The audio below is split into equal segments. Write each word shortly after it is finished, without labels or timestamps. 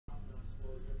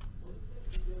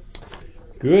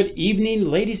Good evening,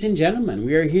 ladies and gentlemen.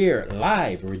 We are here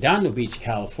live, Redondo Beach,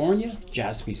 California,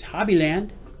 Jaspys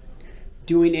Hobbyland,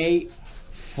 doing a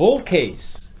full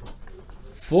case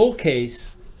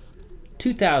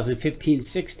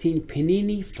 2015-16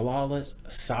 Panini Flawless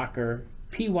Soccer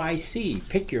PYC.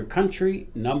 Pick your country,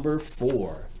 number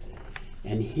 4.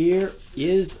 And here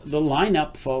is the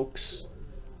lineup, folks.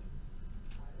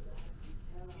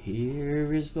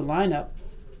 Here is the lineup.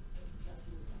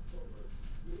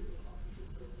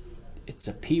 It's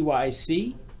a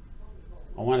PYC.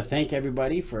 I want to thank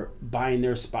everybody for buying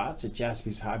their spots at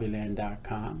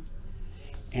JaspysHobbyland.com.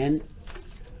 And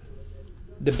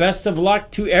the best of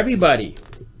luck to everybody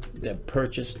that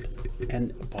purchased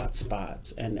and bought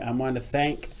spots. And I want to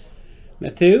thank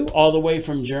Matthew all the way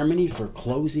from Germany for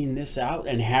closing this out,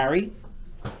 and Harry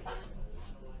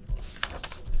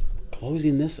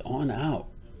closing this on out.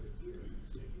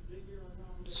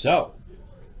 So,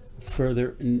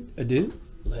 further ado,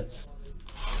 let's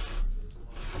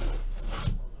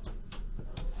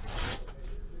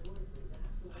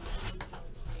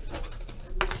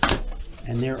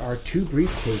and there are 2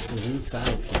 briefcases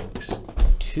inside, folks.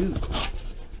 2.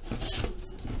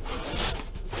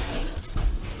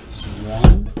 There's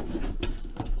 1.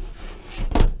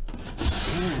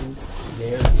 And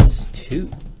there is 2.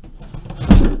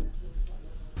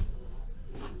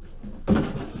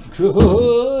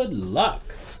 Good luck.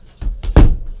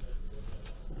 All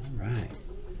right.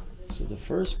 So the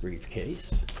first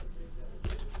briefcase.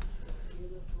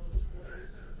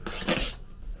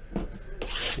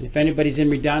 And if anybody's in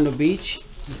Redondo Beach,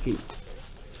 you can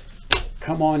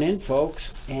come on in,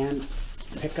 folks, and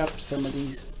pick up some of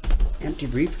these empty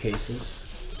briefcases.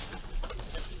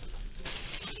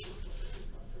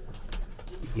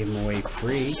 Give them away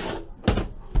free.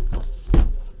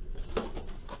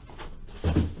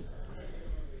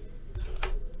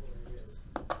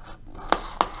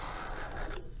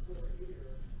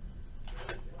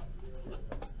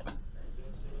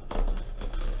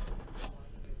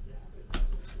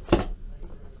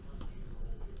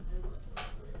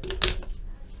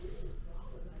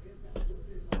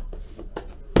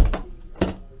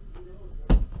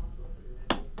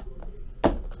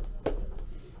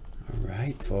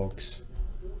 Folks,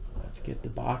 let's get the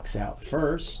box out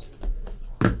first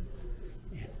and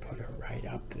put it right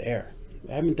up there.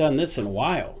 I haven't done this in a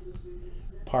while.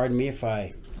 Pardon me if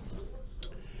I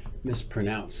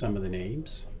mispronounce some of the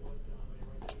names.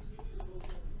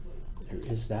 There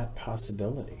is that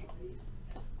possibility,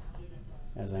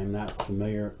 as I'm not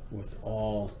familiar with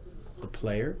all the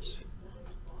players.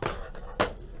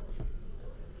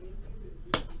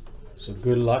 So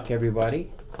good luck,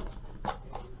 everybody.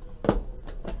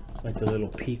 Like the little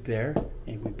peek there,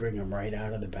 and we bring them right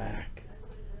out of the back.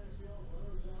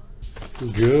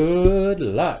 Good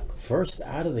luck. First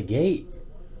out of the gate.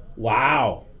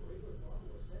 Wow.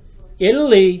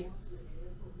 Italy.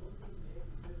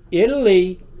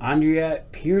 Andrea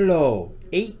Pirlo,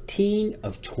 18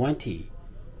 of 20.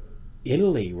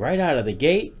 Italy, right out of the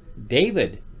gate.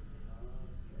 David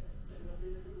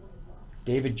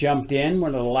jumped in,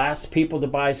 one of the last people to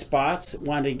buy spots.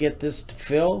 Wanted to get this to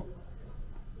fill.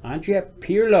 Andrea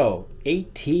Pirlo,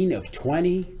 18 of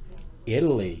 20,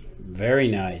 Italy. Very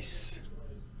nice.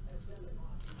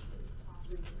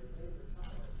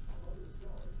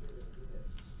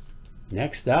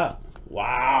 Next up,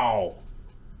 wow.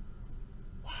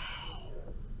 Wow.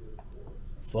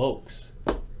 Folks.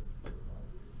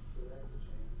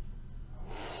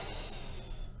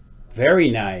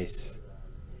 Very nice.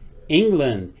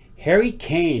 England, Harry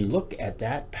Kane. Look at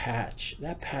that patch.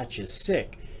 That patch is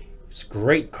sick. It's a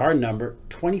great card number,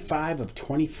 25 of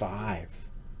 25.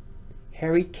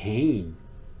 Harry Kane.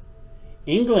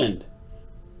 England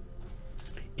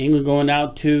going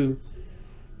out to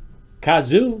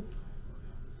Kazu.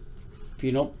 If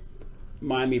you don't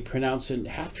mind me pronouncing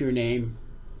half your name,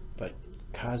 but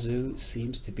Kazu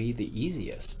seems to be the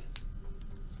easiest.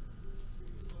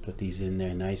 Put these in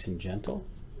there nice and gentle.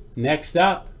 Next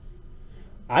up,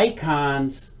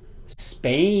 Icons,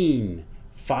 Spain.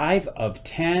 5 of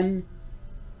 10.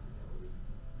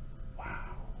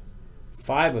 Wow.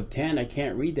 5 of 10. I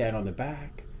can't read that on the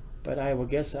back, but I will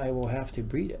guess I will have to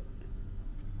read it.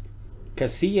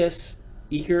 Casillas,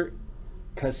 Iker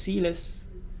Casillas,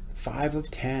 5 of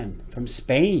 10 from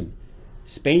Spain.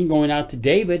 Spain going out to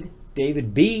David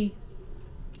B.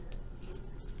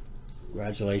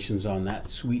 Congratulations on that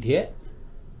sweet hit.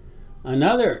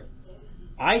 Another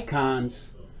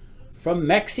Icons from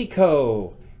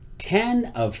Mexico.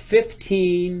 10 of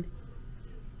 15,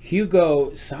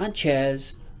 Hugo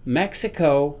Sanchez,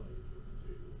 Mexico,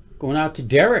 going out to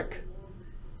Derek.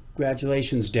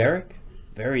 Congratulations, Derek.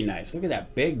 Very nice. Look at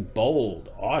that big, bold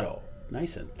auto.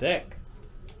 Nice and thick.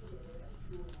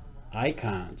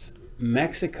 Icons.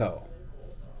 Mexico.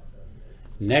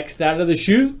 Next out of the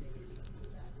chute.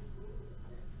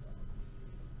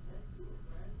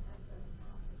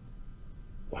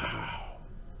 Wow.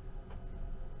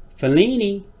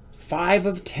 Fellini, 5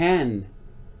 of 10.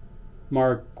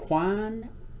 Marquand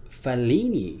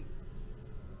Fellini.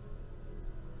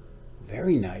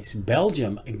 Very nice.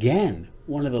 Belgium, again,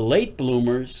 one of the late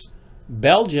bloomers.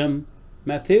 Belgium,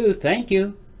 Matthew, thank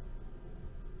you.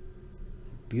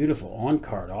 Beautiful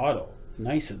on-card auto.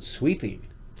 Nice and sweeping.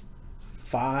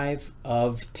 5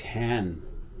 of 10.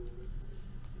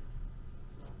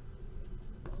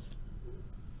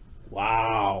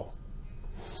 Wow.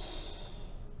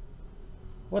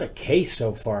 What a case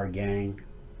so far, gang.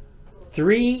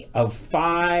 3 of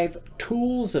 5.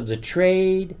 Tools of the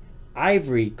Trade.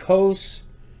 Ivory Coast.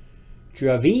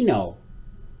 Gervinho.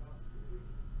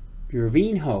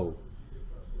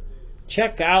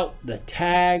 Check out the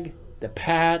tag, the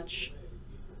patch.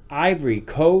 Ivory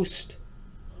Coast.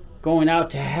 Going out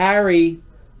to Harry.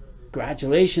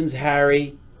 Congratulations,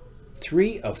 Harry.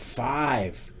 3 of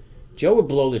 5. Joe would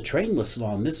blow the train whistle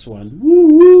on this one.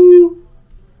 Woo woo!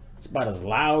 It's about as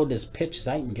loud as pitch as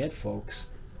I can get, folks.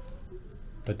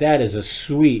 But that is a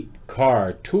sweet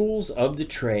card. Tools of the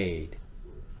Trade.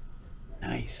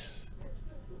 Nice.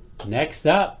 Next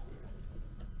up,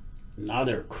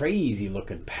 another crazy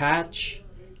looking patch.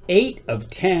 8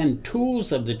 of 10.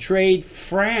 Tools of the Trade.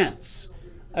 France.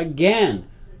 Again,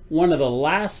 one of the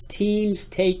last teams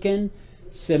taken.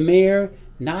 Samir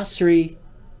Nasri.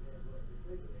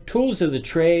 Tools of the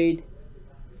Trade.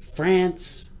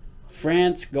 France.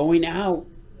 France going out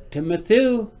to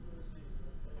Matthew.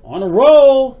 On a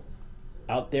roll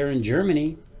out there in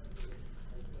Germany.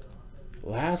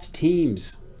 Last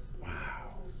teams.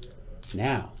 Wow.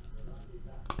 Now,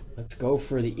 let's go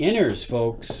for the inners,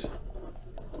 folks.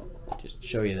 Just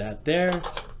show you that there.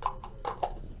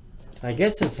 So I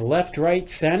guess it's left, right,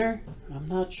 center. I'm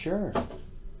not sure.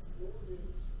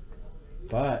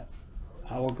 But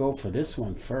I will go for this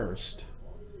one first.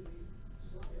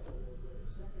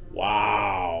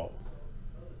 Wow.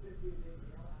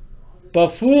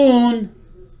 Buffon,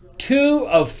 2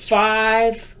 of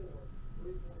 5.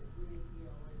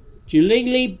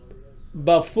 Gianluigi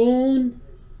Buffon,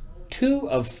 2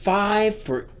 of 5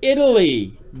 for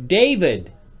Italy.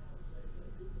 David,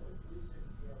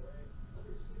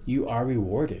 you are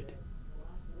rewarded.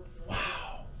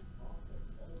 Wow.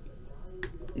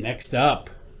 Next up.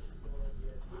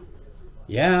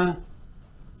 Yeah.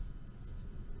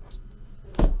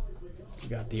 You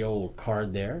got the old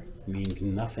card there. Means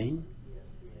nothing.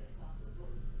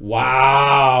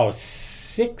 Wow,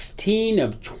 16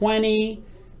 of 20.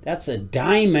 That's a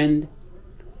diamond.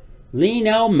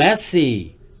 Lionel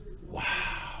Messi.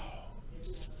 Wow.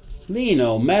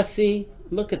 Lionel Messi.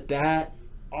 Look at that.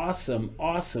 Awesome,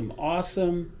 awesome,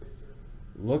 awesome.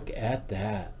 Look at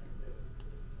that.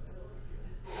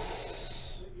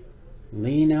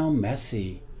 Lionel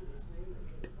Messi.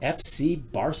 FC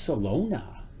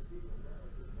Barcelona.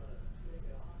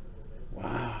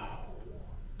 Wow.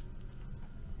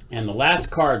 And the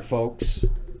last card, folks.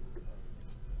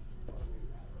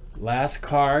 Last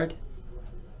card.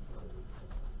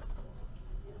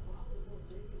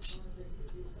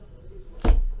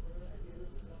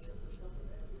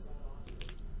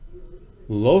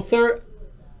 Lothar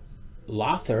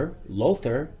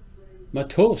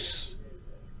Matthäus.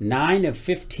 9 of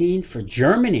 15 for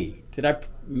Germany. Did I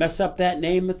mess up that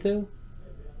name, Matthew?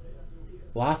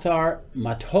 Lothar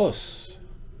Matthäus.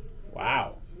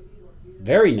 Wow.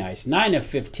 Very nice. 9 of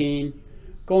 15.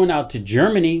 Going out to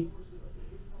Germany.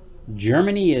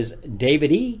 Germany is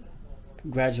David E.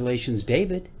 Congratulations,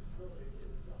 David.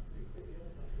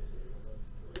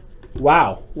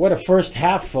 Wow. What a first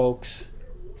half, folks.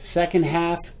 Second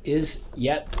half is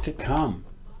yet to come.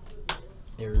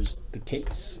 There's the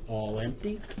case, all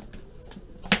empty.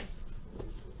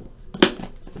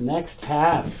 Next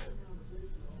half.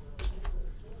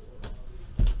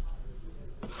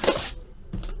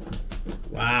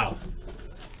 Wow.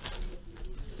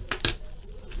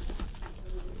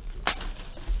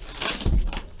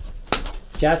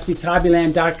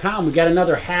 JaspysHobbyland.com. We got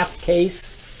another half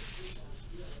case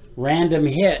random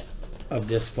hit of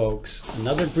this, folks.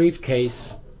 Another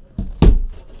briefcase.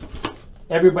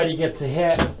 Everybody gets a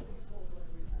hit.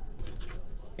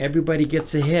 Everybody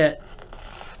gets a hit.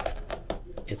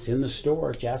 It's in the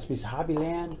store,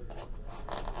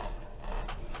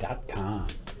 JaspysHobbyland.com.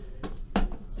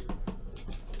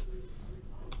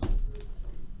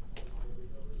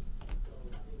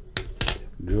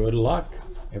 Good luck,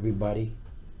 everybody.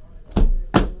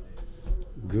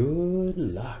 Good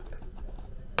luck.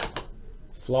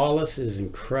 Flawless is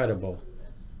incredible.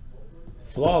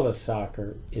 Flawless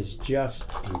soccer is just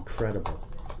incredible.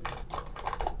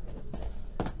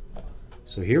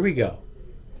 So here we go.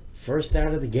 First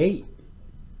out of the gate.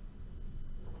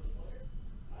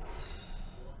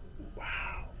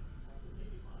 Wow.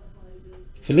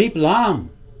 Philippe Lam.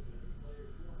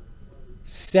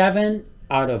 7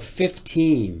 out of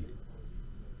 15.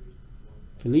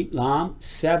 Philippe Lam,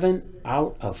 7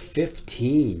 out of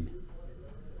 15.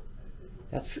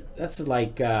 That's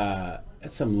like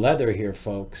that's some leather here,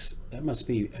 folks. That must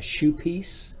be a shoe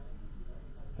piece.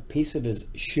 A piece of his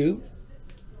shoe.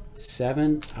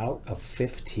 7 out of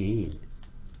 15.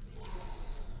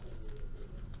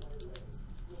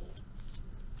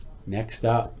 Next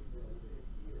up,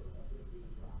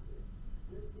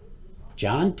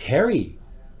 John Terry,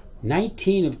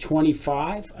 19 of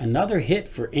 25. Another hit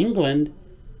for England.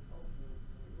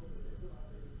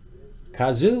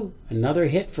 Kazoo, another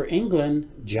hit for England.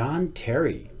 John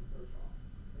Terry.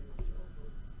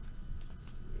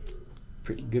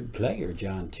 Pretty good player,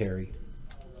 John Terry.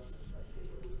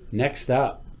 Next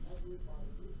up,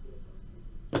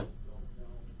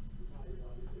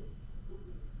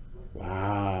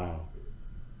 wow.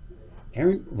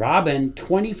 Aaron Robin,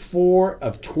 24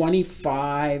 of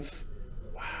 25.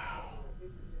 Wow.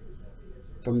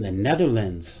 From the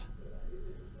Netherlands.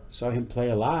 Saw him play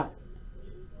a lot.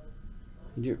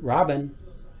 Robin.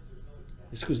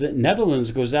 This goes, the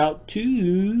Netherlands goes out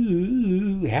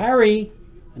to Harry.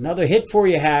 Another hit for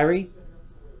you, Harry.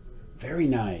 Very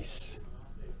nice.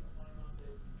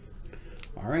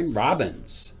 Aaron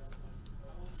Robbins.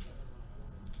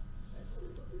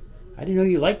 I didn't know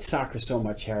you liked soccer so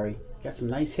much, Harry. Got some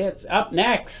nice hits. Up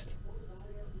next,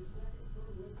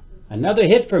 another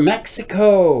hit for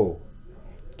Mexico.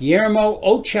 Guillermo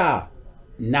Ochoa,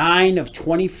 9 of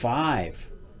 25.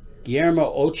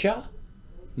 Guillermo Ochoa,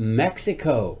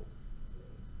 Mexico.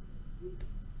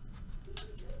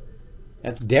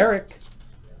 That's Derek.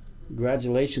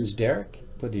 Congratulations, Derek.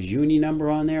 Put his uni number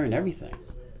on there and everything.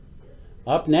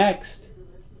 Up next,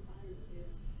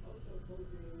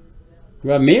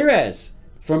 Ramirez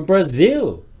from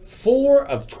Brazil, 4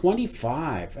 of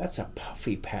 25. That's a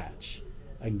puffy patch.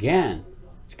 Again,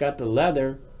 it's got the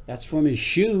leather. That's from his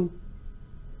shoe.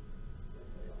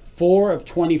 4 of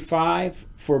 25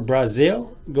 for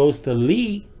Brazil. Goes to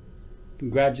Lee.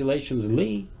 Congratulations,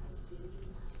 Lee.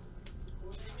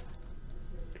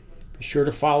 Be sure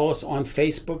to follow us on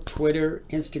Facebook, Twitter,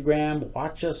 Instagram.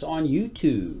 Watch us on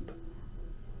YouTube.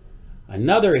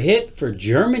 Another hit for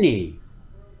Germany.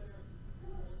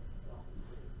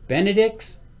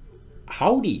 Benedict's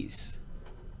Hodies.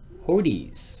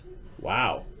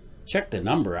 Wow. Check the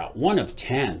number out. 1 of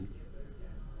 10.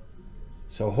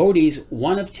 So Hodies,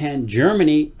 1 of 10.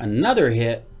 Germany, another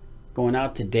hit going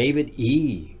out to David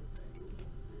E.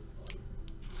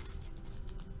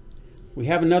 We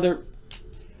have another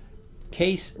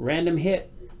case random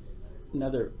hit.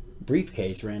 Another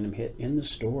briefcase random hit in the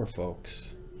store,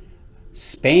 folks.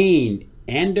 Spain,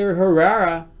 Ander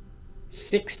Herrera,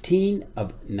 16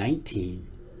 of 19.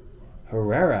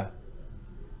 Herrera,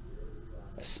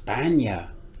 España.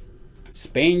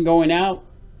 Spain going out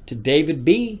to David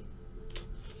B.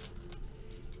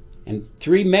 And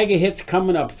 3 mega hits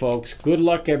coming up, folks. Good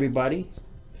luck, everybody.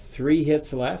 3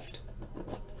 hits left.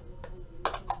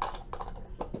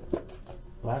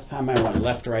 Last time I went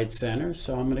left, right, center,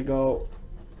 so I'm going to go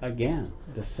again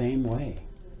the same way.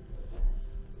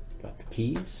 Got the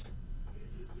keys.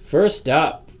 First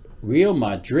up, Real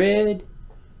Madrid,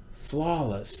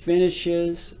 flawless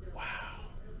finishes. Wow.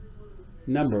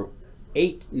 Number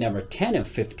 10 of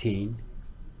 15.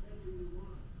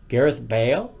 Gareth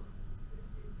Bale,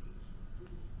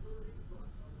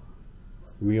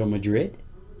 Real Madrid.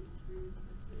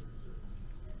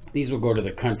 These will go to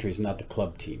the countries, not the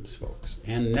club teams, folks.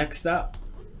 And next up,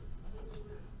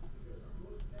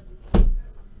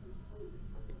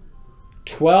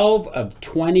 '12 of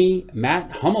 20,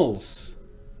 Matt Hummels.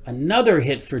 Another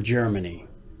hit for Germany.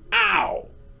 Ow!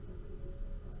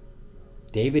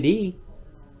 David E.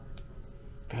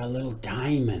 Got a little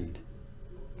diamond.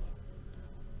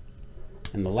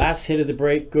 And the last hit of the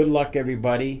break. Good luck,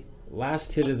 everybody.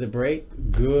 Last hit of the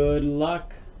break. Good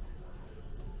luck.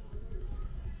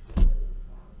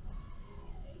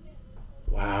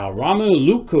 Wow. Romelu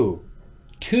Lukaku.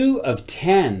 2 of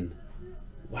 10.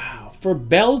 Wow. For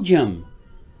Belgium.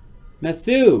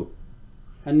 Matthew.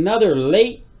 Another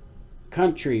late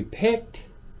country picked.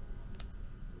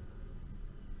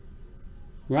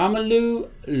 Romelu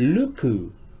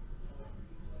Lukaku.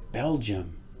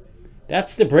 Belgium.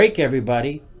 That's the break,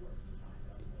 everybody.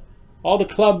 All the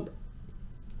club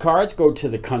cards go to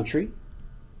the country.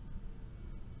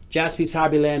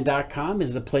 JaspysHobbyland.com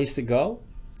is the place to go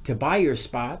to buy your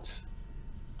spots.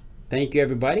 Thank you,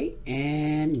 everybody,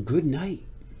 and good night.